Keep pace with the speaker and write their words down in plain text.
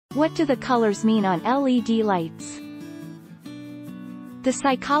What do the colors mean on LED lights? The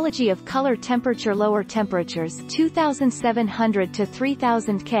psychology of color temperature. Lower temperatures 2700 to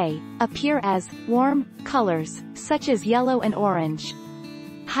 3000 K appear as warm colors, such as yellow and orange.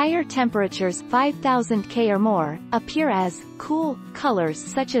 Higher temperatures 5000 K or more appear as cool colors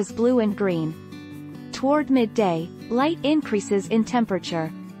such as blue and green. Toward midday, light increases in temperature.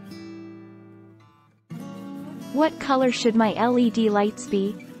 What color should my LED lights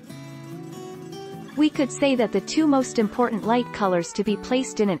be? We could say that the two most important light colors to be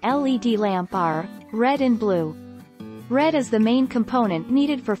placed in an LED lamp are red and blue. Red is the main component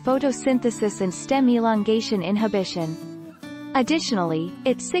needed for photosynthesis and stem elongation inhibition. Additionally,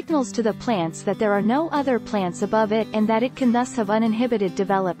 it signals to the plants that there are no other plants above it and that it can thus have uninhibited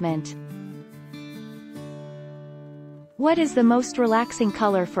development. What is the most relaxing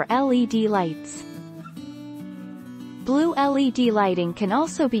color for LED lights? Blue LED lighting can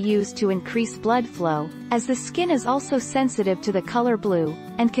also be used to increase blood flow, as the skin is also sensitive to the color blue,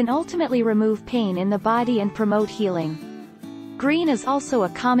 and can ultimately remove pain in the body and promote healing. Green is also a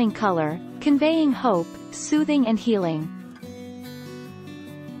calming color, conveying hope, soothing and healing.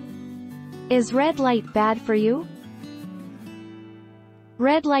 Is red light bad for you?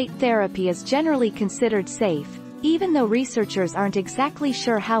 Red light therapy is generally considered safe, even though researchers aren't exactly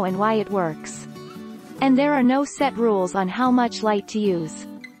sure how and why it works. And there are no set rules on how much light to use.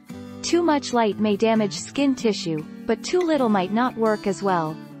 Too much light may damage skin tissue, but too little might not work as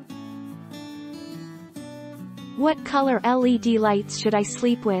well. What color LED lights should I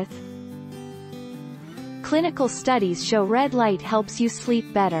sleep with? Clinical studies show red light helps you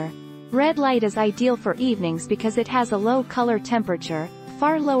sleep better. Red light is ideal for evenings because it has a low color temperature,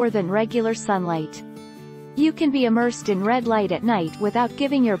 far lower than regular sunlight. You can be immersed in red light at night without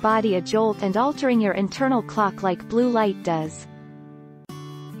giving your body a jolt and altering your internal clock like blue light does.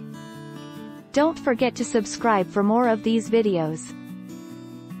 Don't forget to subscribe for more of these videos.